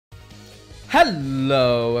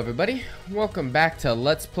Hello everybody, welcome back to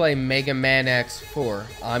Let's Play Mega Man X4.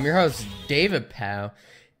 I'm your host, Daveapow.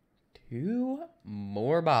 2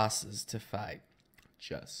 more bosses to fight.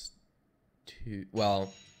 Just 2,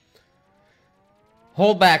 well,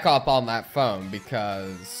 hold back up on that phone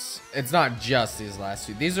because it's not just these last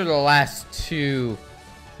 2. These are the last 2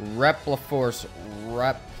 Repliforce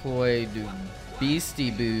Reploid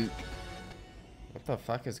Beastie Boot. What the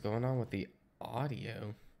fuck is going on with the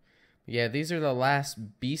audio? Yeah, these are the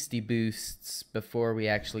last beastie boosts before we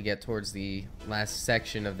actually get towards the last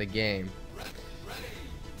section of the game.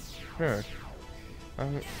 Huh.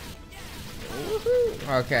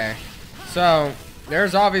 Okay. So,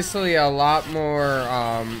 there's obviously a lot more,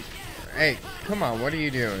 hey, come on, what are you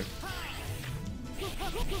doing?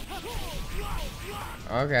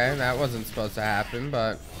 Okay, that wasn't supposed to happen,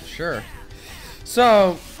 but sure.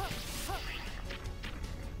 So,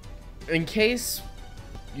 in case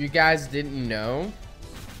you guys didn't know,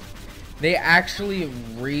 they actually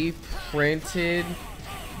reprinted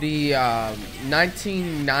the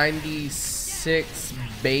 1996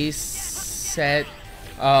 base set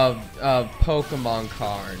of Pokemon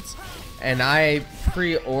cards, and I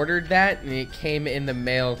pre-ordered that and it came in the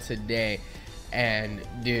mail today. And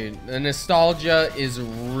dude, the nostalgia is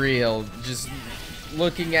real, just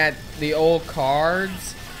looking at the old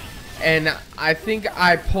cards. And I think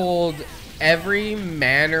I pulled every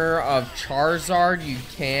manner of Charizard you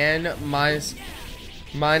can, minus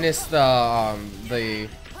the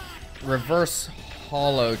reverse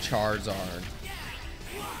holo Charizard.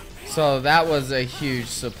 So that was a huge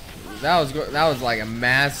that was like a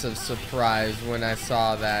massive surprise when I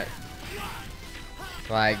saw that.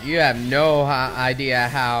 Like, you have no idea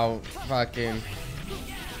how fucking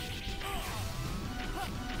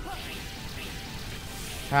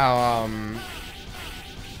how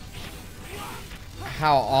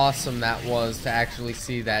awesome that was to actually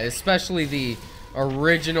see that, especially the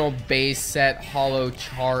original base set holo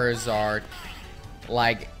Charizard,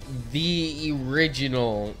 like the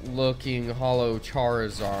original looking holo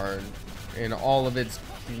Charizard in all of its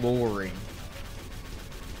glory.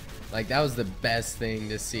 Like, that was the best thing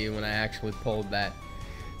to see when I actually pulled that.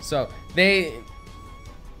 So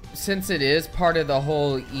since it is part of the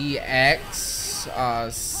whole EX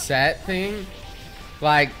set thing,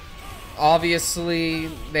 like, obviously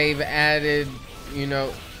they've added, you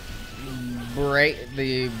know,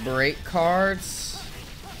 the break cards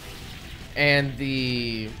and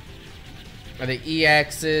the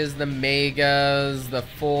EXs, the megas, the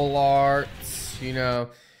full arts, you know,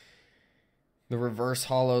 the reverse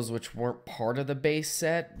holos, which weren't part of the base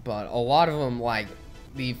set, but a lot of them, like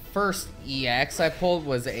the first EX I pulled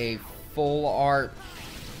was a full art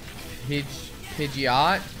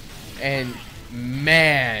Pidgeot, and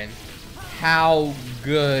man, how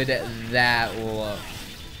good that looked.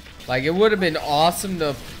 Like, it would have been awesome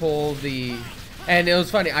to pull the, and it was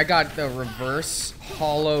funny, I got the reverse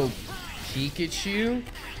holo Pikachu,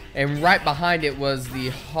 and right behind it was the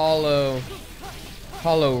holo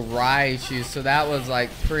Raichu, so that was like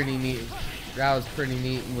pretty neat. That was pretty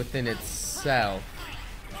neat within itself.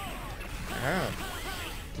 Oh.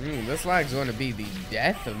 This lag's going to be the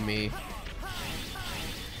death of me.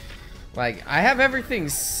 Like, I have everything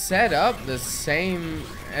set up the same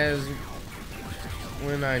as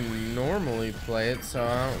when I normally play it, so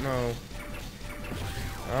I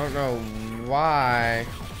don't know why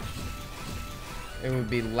it would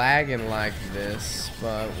be lagging like this,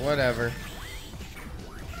 but whatever.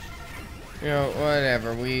 You know,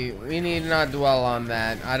 whatever. We need not dwell on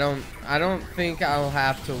that. I don't think I'll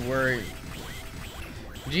have to worry.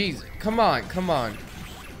 Jeez, come on.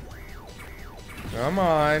 Come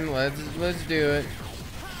on, let's do it.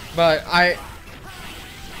 But I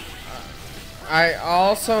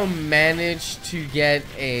also managed to get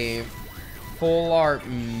a full art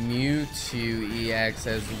Mewtwo EX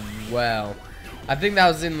as well. I think that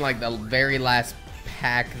was in like the very last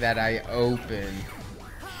pack that I opened.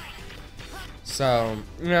 So,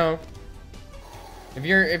 you know, if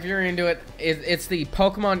you're into it, it's the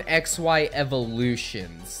Pokemon XY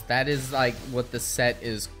Evolutions. That is like what the set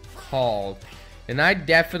is called. And I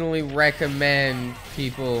definitely recommend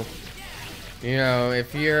people, you know,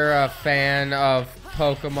 if you're a fan of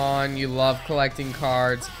Pokemon, you love collecting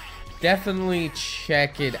cards, definitely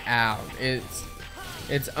check it out. It's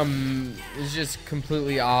just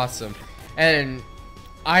completely awesome. And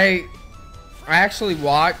I actually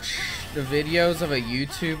watch the videos of a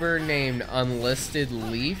YouTuber named Unlisted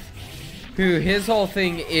Leaf, who his whole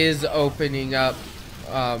thing is opening up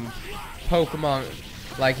Pokemon.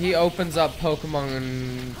 Like, he opens up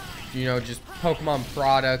Pokemon, you know, just Pokemon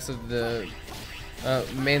products of the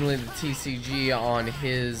mainly the TCG on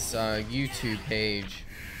his YouTube page.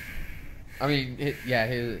 I mean, yeah,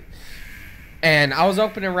 his. And I was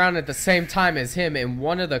opening around at the same time as him, and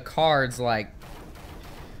one of the cards, like,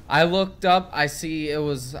 I looked up, I see it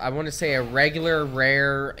was, I want to say, a regular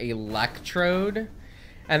rare electrode.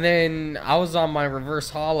 And then I was on my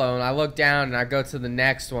reverse holo, and I look down, and I go to the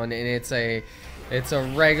next one, and it's a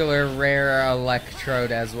regular rare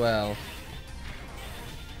electrode as well.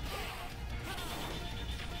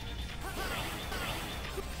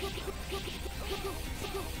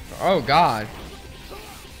 Oh God.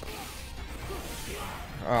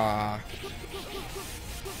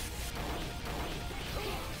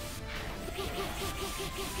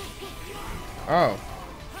 Oh.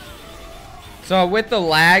 So with the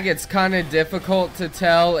lag, it's kind of difficult to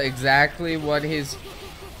tell exactly what he's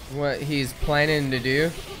planning to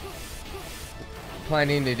do.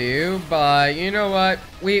 But you know what?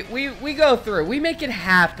 We go through. We make it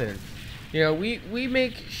happen. You know, we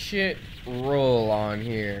make shit roll on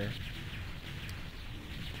here.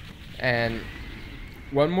 And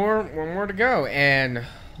one more to go, and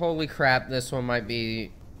holy crap, this one might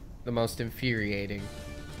be the most infuriating.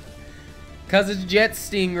 Cause it's Jet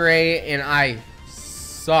Stingray, and I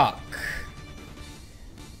suck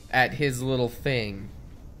at his little thing.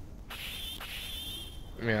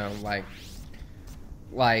 You know, like,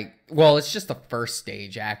 well, it's just the first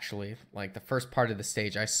stage, actually. Like, the first part of the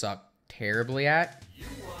stage I suck terribly at.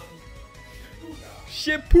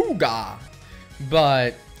 Shipuga!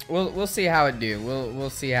 But we'll see how it do. We'll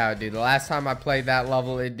see how it do. The last time I played that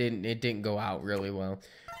level, it didn't go out really well,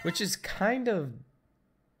 which is kind of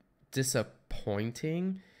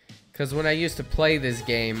disappointing, because when I used to play this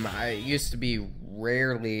game, I used to be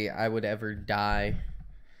rarely I would ever die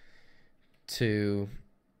to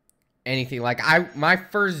anything. Like, my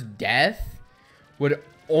first death would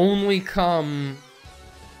only come,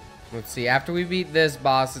 let's see, after we beat this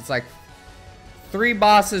boss. It's like 3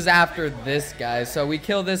 bosses after this guy. So we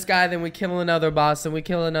kill this guy, then we kill another boss, then we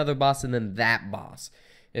kill another boss, and then that boss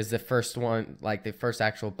is the first one, like the first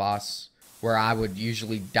actual boss where I would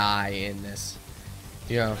usually die in this.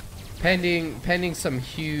 You know, pending some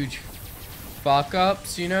huge fuck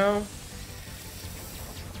ups, you know?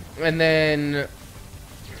 And then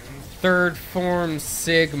third form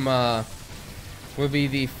Sigma would be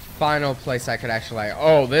the final place I could actually, like,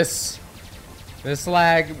 oh, this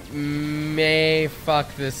lag may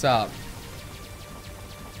fuck this up.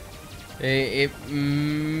 It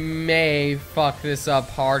may fuck this up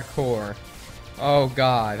hardcore. Oh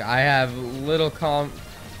God, I have little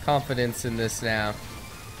confidence in this now.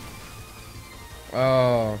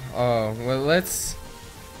 Oh, well, let's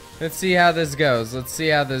see how this goes. Let's see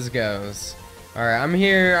how this goes. All right, I'm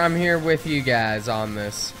here with you guys on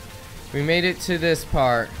this. We made it to this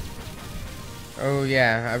part. Oh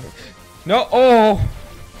yeah. No, oh,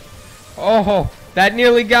 that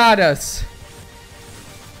nearly got us.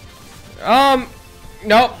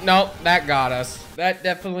 Nope, that got us. That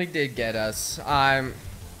definitely did get us. Damn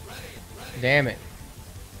it.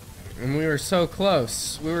 And we were so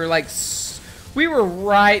close. We were like, we were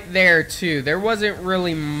right there too. There wasn't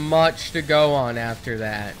really much to go on after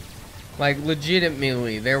that. Like,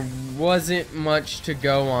 legitimately, there wasn't much to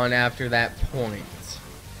go on after that point.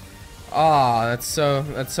 Aw, that's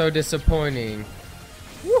so disappointing.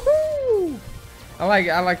 Woohoo! I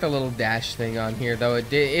like the little dash thing on here, though.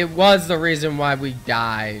 It was the reason why we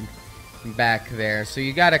died back there. So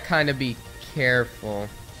you gotta kind of be careful.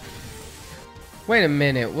 Wait a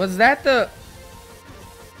minute, was that the?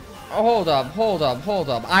 Oh, hold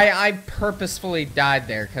up. I purposefully died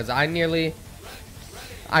there because I nearly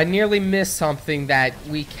missed something that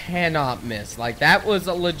we cannot miss. Like, that was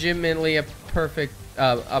legitimately a perfect,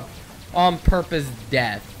 on purpose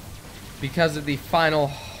death because of the final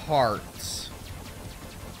hearts.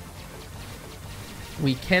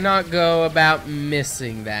 We cannot go about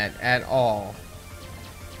missing that at all.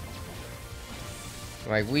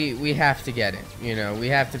 Like, we have to get it, you know, we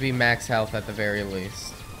have to be max health at the very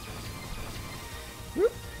least.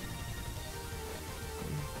 Whoop.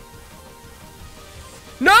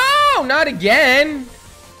 No, not again.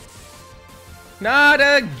 Not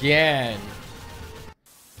again.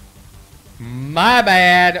 My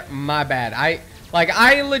bad.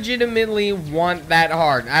 I legitimately want that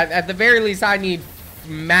hard. At the very least, I need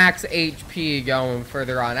max HP going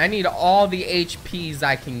further on. I need all the HPs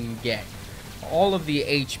I can get. All of the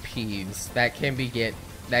HPs that can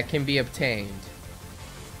be obtained.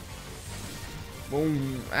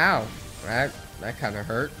 Boom. Ow. That kind of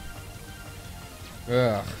hurt.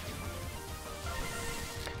 Ugh.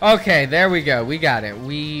 Okay, there we go. We got it.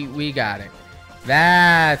 We got it.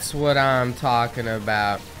 That's what I'm talking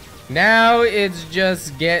about. Now it's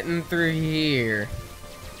just getting through here.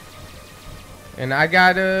 And I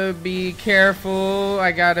gotta be careful.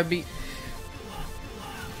 I gotta be...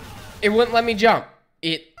 It wouldn't let me jump.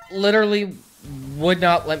 It literally would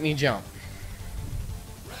not let me jump.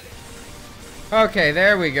 Okay,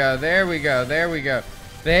 there we go. There we go. There we go.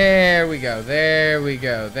 There we go. There we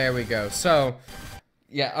go. There we go. So...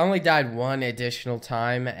 yeah, I only died one additional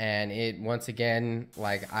time, and it, once again,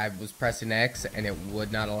 like, I was pressing X, and it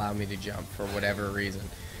would not allow me to jump for whatever reason.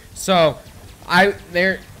 So,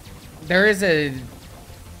 there is a,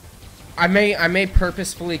 I may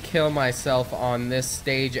purposefully kill myself on this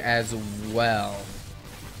stage as well.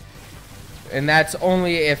 And that's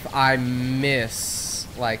only if I miss,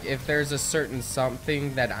 like, if there's a certain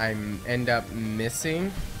something that I end up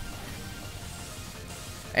missing.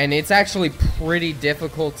 And it's actually pretty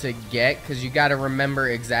difficult to get because you got to remember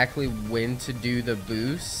exactly when to do the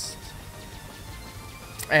boost.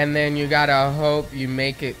 And then you got to hope you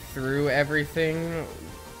make it through everything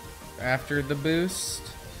after the boost.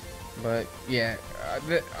 But yeah.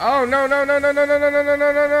 Oh, no, no, no, no, no, no, no, no, no,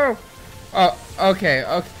 no, no, no. Oh, okay,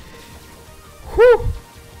 okay. Whew.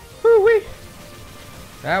 Whew-wee.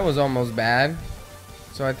 That was almost bad.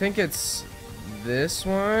 So I think it's this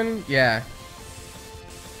one. Yeah.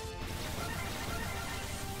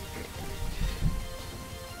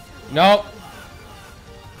 Nope.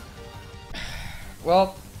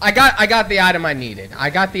 Well, I got the item I needed. I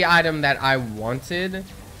got the item that I wanted.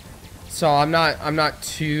 So I'm not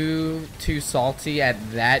too salty at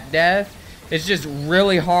that death. It's just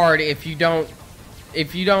really hard if you don't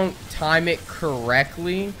time it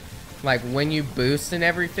correctly. Like when you boost and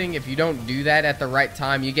everything, if you don't do that at the right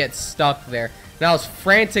time, you get stuck there. And I was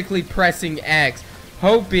frantically pressing X,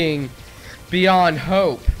 hoping beyond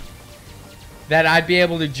hope that I'd be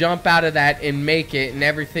able to jump out of that and make it and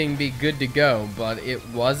everything be good to go, but it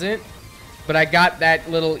wasn't. But I got that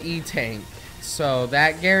little E-tank, so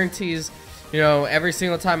that guarantees, you know, every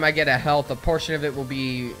single time I get a health, a portion of it will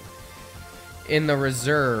be in the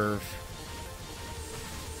reserve.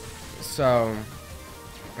 So,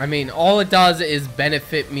 I mean, all it does is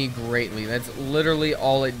benefit me greatly. That's literally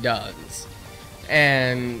all it does.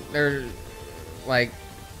 And they're like,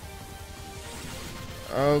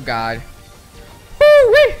 oh god.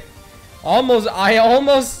 Woo-wee! I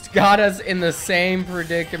almost got us in the same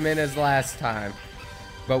predicament as last time.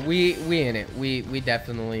 But we in it. We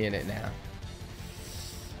definitely in it now.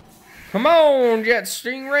 Come on, Jet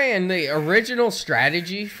Stingray. And the original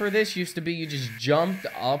strategy for this used to be you just jumped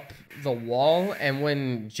up the wall, and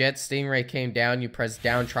when Jet Stingray came down, you pressed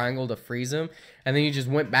down triangle to freeze him, and then you just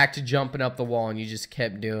went back to jumping up the wall, and you just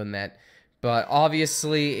kept doing that. But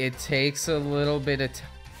obviously, it takes a little bit of time.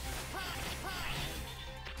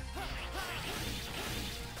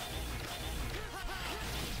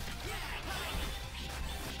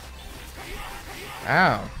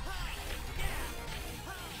 Ow.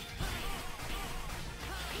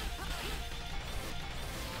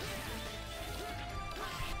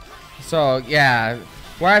 So, yeah.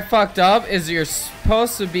 Where I fucked up is you're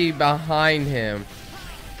supposed to be behind him.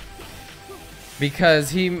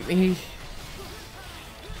 Because he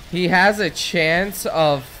has a chance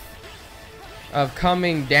of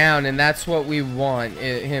coming down, and that's what we want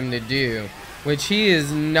him to do. Which he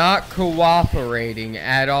is not cooperating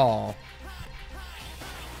at all.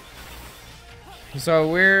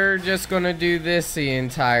 So we're just gonna do this the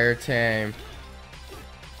entire time.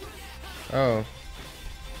 Oh.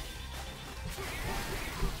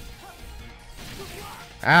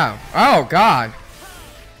 Ow. Oh, God.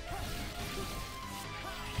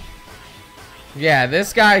 Yeah,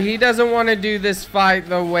 this guy, he doesn't want to do this fight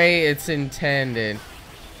the way it's intended.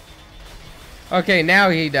 Okay, now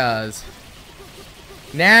he does.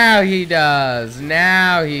 Now he does.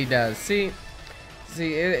 Now he does. See,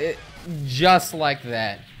 just like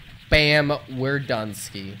that. Bam, we're done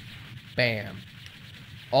ski. Bam.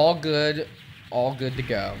 All good to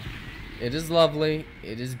go. It is lovely.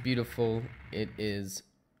 It is beautiful. It is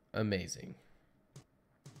amazing.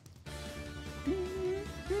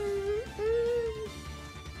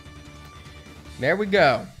 There we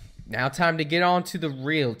go. Now time to get on to the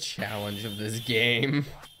real challenge of this game.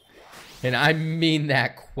 And I mean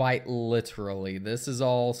that quite literally. This is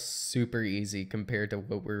all super easy compared to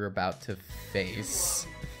what we're about to face.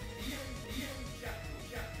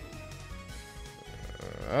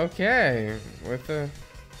 Okay.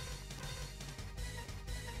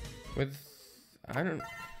 I don't...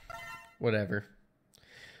 Whatever.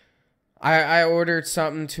 I ordered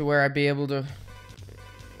something to where I'd be able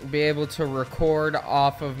to record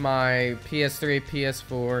off of my PS3,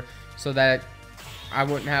 PS4, so that I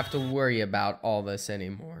wouldn't have to worry about all this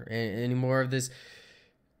anymore. Any more of this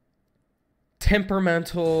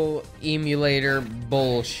temperamental emulator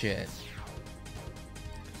bullshit.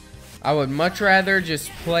 I would much rather just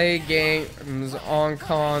play games on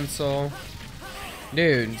console.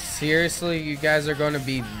 Dude, seriously, you guys are going to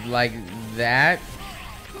be like that?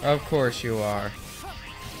 Of course you are.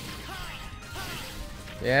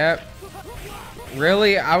 Yep.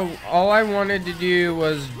 Really, all I wanted to do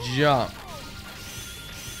was jump.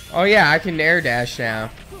 Oh yeah, I can air dash now.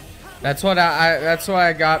 That's what that's what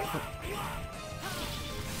I got.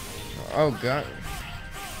 Oh god.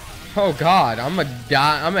 Oh god, I'm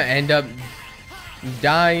gonna end up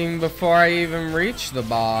dying before I even reach the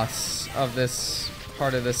boss of this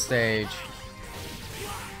part of the stage.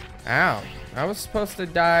 Ow. I was supposed to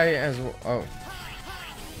die as well. Oh.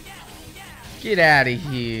 Get out of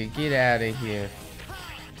here. Get out of here.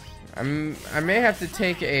 I may have to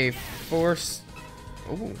take a force.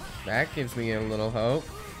 Ooh, that gives me a little hope.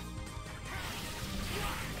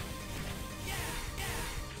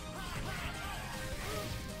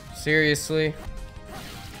 Seriously?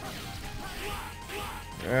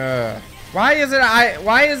 Why is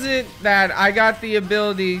it that I got the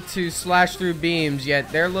ability to slash through beams,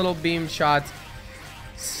 yet their little beam shots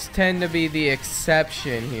tend to be the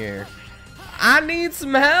exception here? I need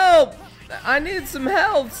some help! I need some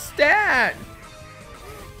help, stat!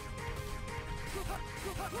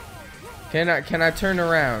 Can I turn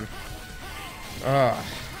around? Ugh.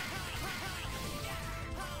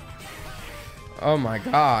 Oh my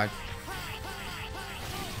god.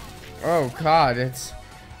 Oh god, it's...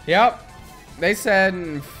 Yep. They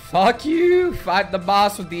said, fuck you, fight the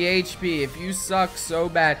boss with the HP if you suck so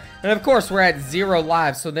bad. And of course, we're at 0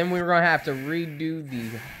 lives, so then we're gonna have to redo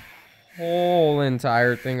the whole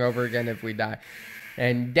entire thing over again if we die.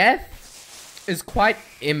 And death is quite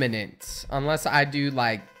imminent, unless I do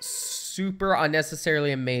like super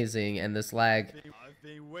unnecessarily amazing and this lag. I've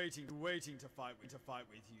been waiting to fight with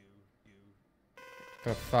you.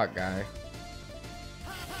 The fuck, guy.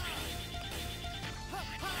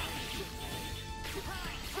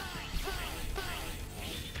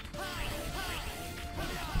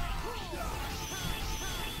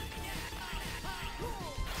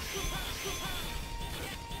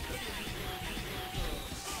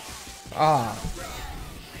 Ah.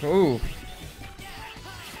 Ooh.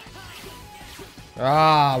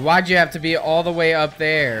 Ah, why'd you have to be all the way up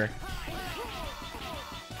there?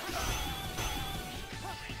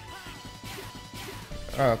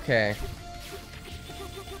 Okay.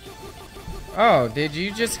 Oh, did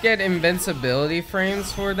you just get invincibility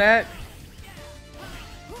frames for that?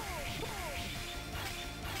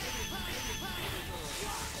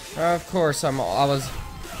 Of course, I was...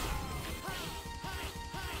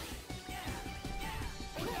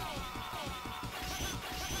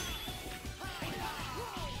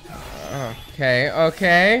 Okay,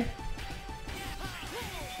 okay.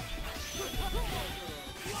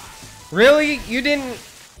 Really? You didn't...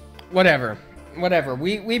 Whatever. Whatever.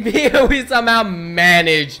 We somehow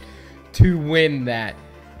managed to win that.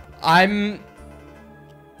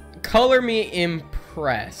 Color me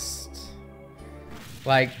impressed.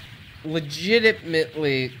 Like,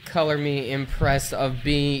 legitimately color me impressed of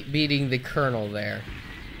beating the Colonel there.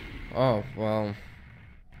 Oh, well...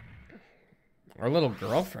 Our little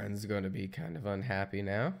girlfriend's going to be kind of unhappy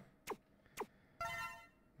now.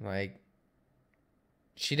 Like,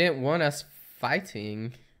 she didn't want us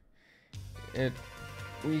fighting.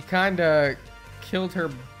 We kind of killed her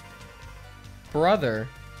brother.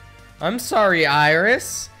 I'm sorry,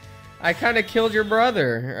 Iris. I kind of killed your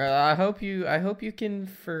brother. I hope you can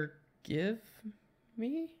forgive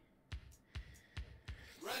me.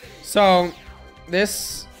 So,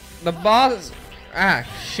 the boss. Ah,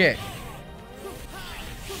 shit.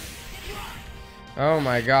 Oh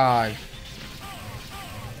my god.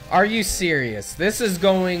 Are you serious? This is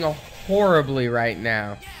going horribly right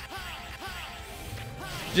now.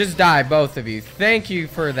 Just die, both of you. Thank you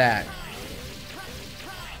for that.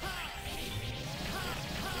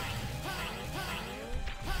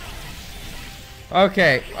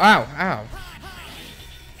 Okay. Ow, ow.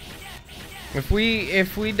 If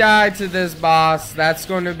we die to this boss, that's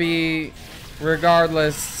going to be,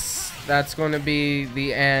 regardless, that's going to be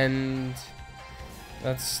the end.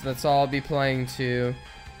 That's all I'll be playing to.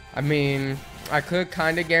 I mean, I could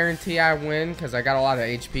kind of guarantee I win because I got a lot of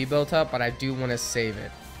HP built up, but I do want to save it.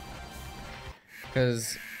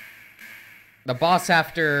 Because the boss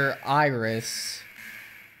after Iris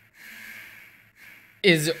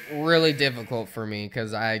is really difficult for me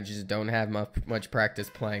because I just don't have much practice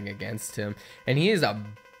playing against him. And he is a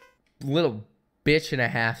little bitch and a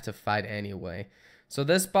half to fight anyway. So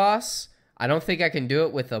this boss, I don't think I can do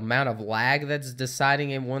it with the amount of lag that's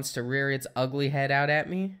deciding it wants to rear its ugly head out at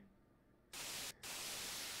me.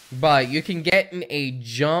 But you can get in a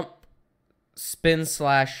jump, spin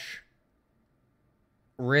slash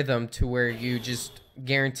rhythm to where you just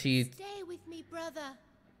guaranteed. Stay with me, brother.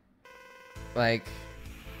 Like,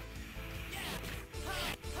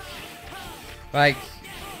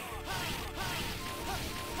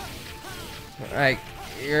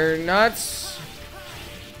 you're nuts.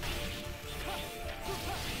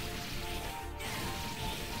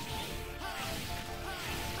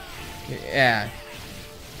 Yeah.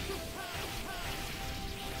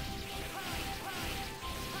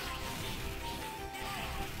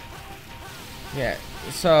 Yeah.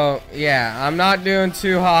 So, yeah, I'm not doing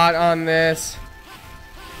too hot on this.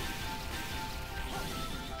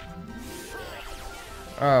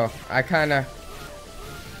 Oh, I kind of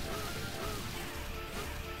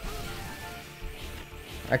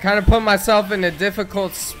put myself in a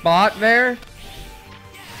difficult spot there.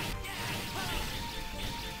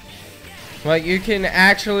 Like, you can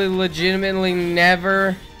actually legitimately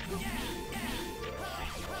never...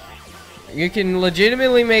 You can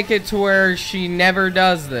legitimately make it to where she never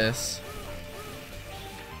does this.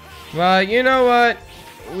 But you know what?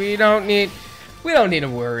 We don't need to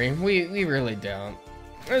worry. We really don't.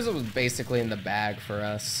 This was basically in the bag for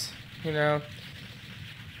us, you know.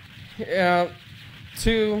 Yeah,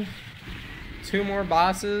 two more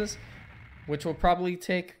bosses, which will probably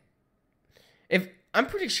take. I'm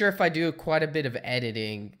pretty sure if I do quite a bit of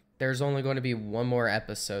editing, there's only going to be one more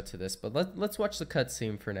episode to this. But let's watch the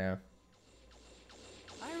cutscene for now.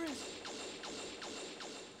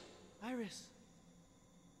 Iris.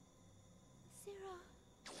 Sarah,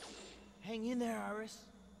 Hang in there, Iris.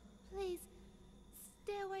 please,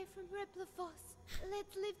 stay away from Repliforce.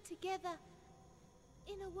 Let's live together.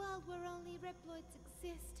 In a world where only Reploids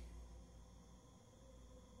exist.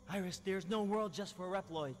 Iris, there's no world just for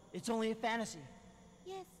Reploid. It's only a fantasy.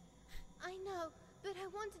 Yes, I know, but I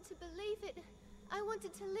wanted to believe it. I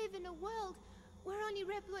wanted to live in a world where only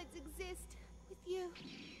Reploids exist with you.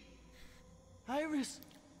 Iris!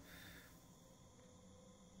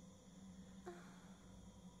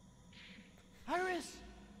 Iris!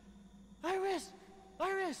 Iris!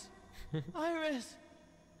 Iris! Iris!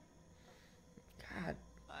 God.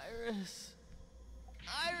 Iris!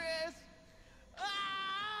 Iris! Ah!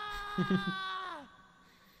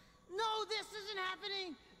 No, this isn't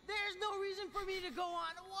happening! There's no reason for me to go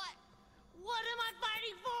on. What am I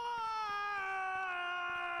fighting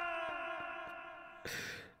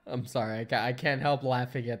for? I'm sorry, I can't help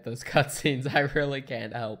laughing at those cutscenes. I really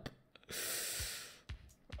can't help.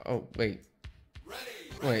 Oh, wait.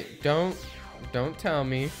 Wait, don't tell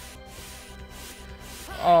me.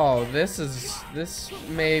 Oh, this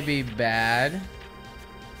may be bad.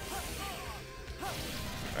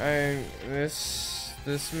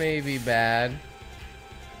 This may be bad.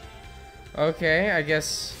 Okay, I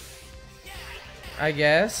guess.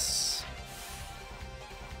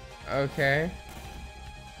 Okay.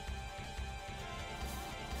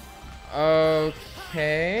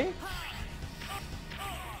 Okay.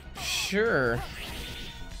 Sure.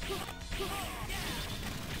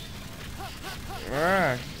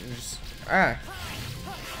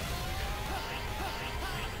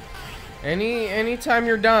 Anytime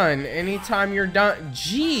you're done.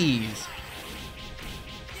 Jeez.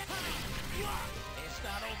 It's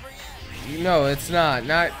not over yet. No, it's not.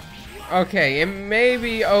 Okay, it may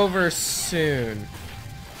be over soon.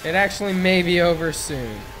 It actually may be over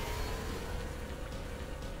soon.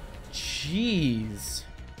 Jeez.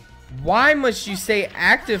 Why must you stay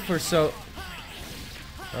active for so...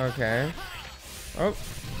 Okay.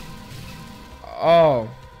 Oh.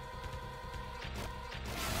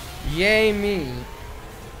 Yay me.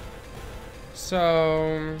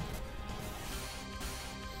 So...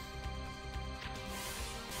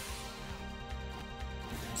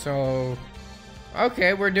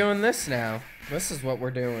 Okay, we're doing this now. This is what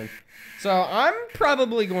we're doing. So, I'm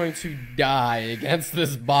probably going to die against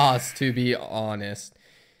this boss, to be honest.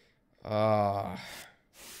 Why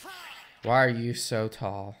are you so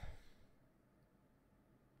tall?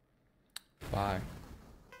 Why?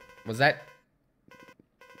 Was that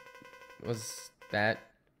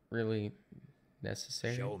really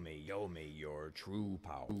necessary? Show me your true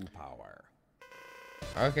power.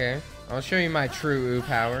 Okay, I'll show you my true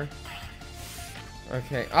power.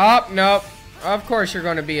 Okay. Oh, nope. Of course you're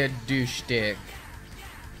going to be a douche dick.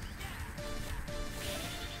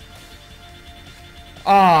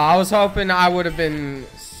 Oh, I was hoping I would have been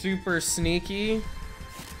super sneaky.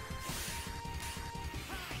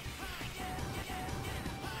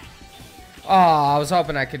 I was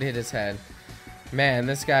hoping I could hit his head. Man,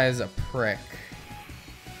 this guy is a prick.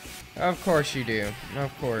 Of course you do.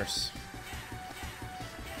 Of course.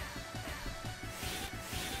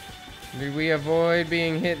 Did we avoid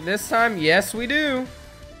being hit this time? Yes, we do.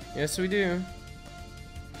 Yes, we do.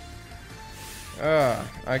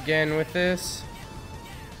 Again with this.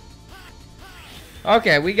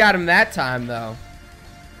 Okay, we got him that time, though.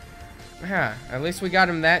 Yeah, at least we got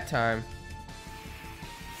him that time.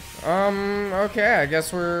 Okay, I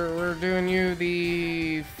guess we're doing you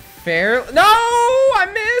the fair. No, I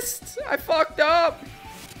missed. I fucked up.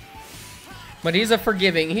 But he's a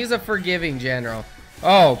forgiving general.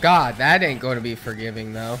 Oh God, that ain't going to be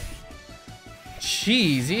forgiving though.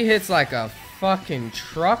 Jeez, he hits like a fucking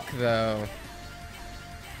truck though.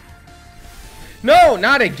 No,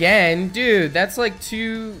 not again, dude. That's like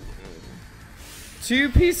two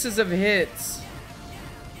pieces of hits.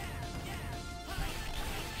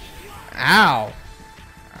 Ow.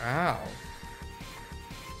 Ow.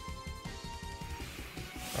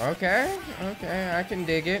 Okay, okay, I can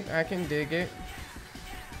dig it. I can dig it.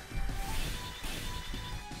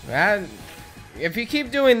 That, if you keep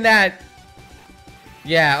doing that,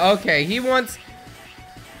 yeah, okay, he wants.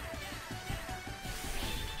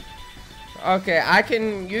 Okay, I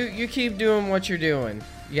can. You keep doing what you're doing.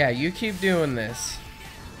 Yeah, you keep doing this.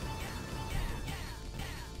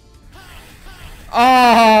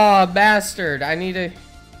 Oh, bastard! I need to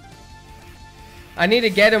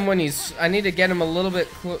get him when he's. I need to get him a little bit.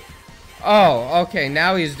 Oh, okay.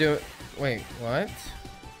 Now he's doing. Wait, what?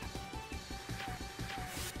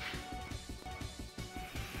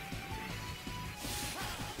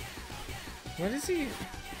 What is he?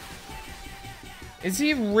 Is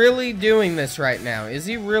he really doing this right now? Is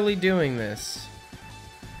he really doing this?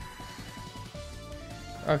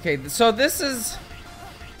 Okay, so this is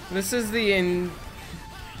the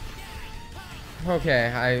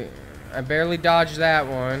Okay, I barely dodged that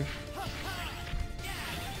one.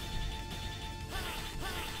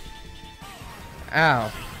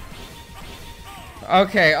 Ow.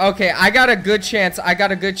 Okay, okay, I got a good chance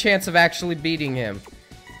of actually beating him.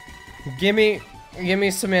 Give me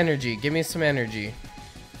some energy. Give me some energy.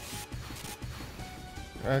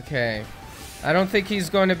 Okay. I don't think he's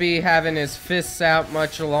going to be having his fists out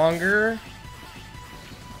much longer.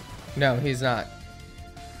 No, he's not.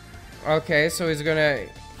 Okay, so he's gonna...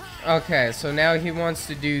 Okay, so now he wants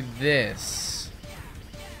to do this.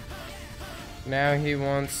 Now he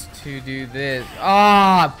wants to do this.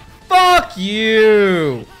 Ah, fuck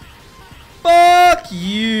you! Fuck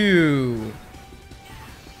you!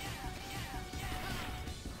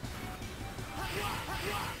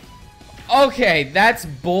 Okay, that's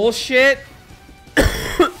bullshit.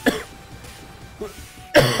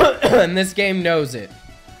 And this game knows it.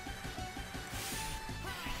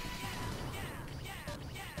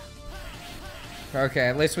 Okay,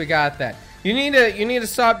 at least we got that. You need to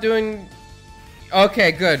stop doing.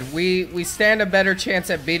 Okay, good. We stand a better chance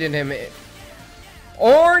at beating him.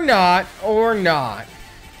 Or not.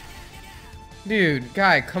 Dude,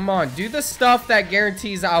 guy, come on. Do the stuff that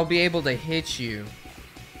guarantees I'll be able to hit you.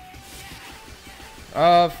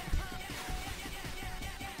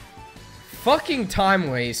 Fucking time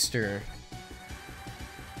waster.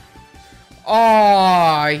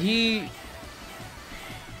 Aw, he...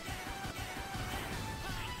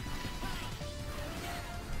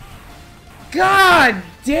 God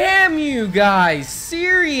damn you guys,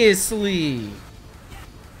 seriously.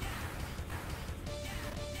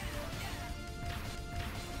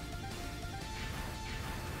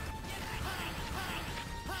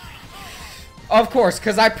 Of course,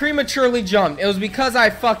 because I prematurely jumped. It was because I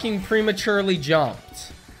fucking prematurely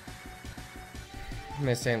jumped.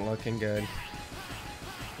 This ain't looking good.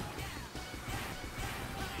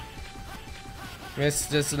 This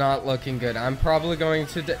is just not looking good. I'm probably going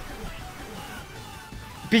to...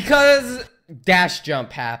 Because dash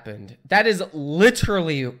jump happened. That is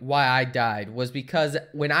literally why I died. Was because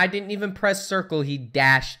when I didn't even press circle, he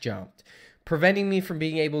dash jumped. Preventing me from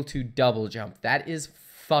being able to double jump. That is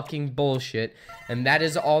fucking bullshit. And that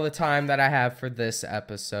is all the time that I have for this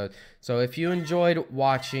episode. So if you enjoyed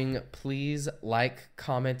watching, please like,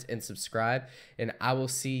 comment, and subscribe. And I will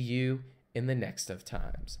see you in the next of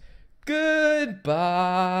times.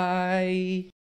 Goodbye.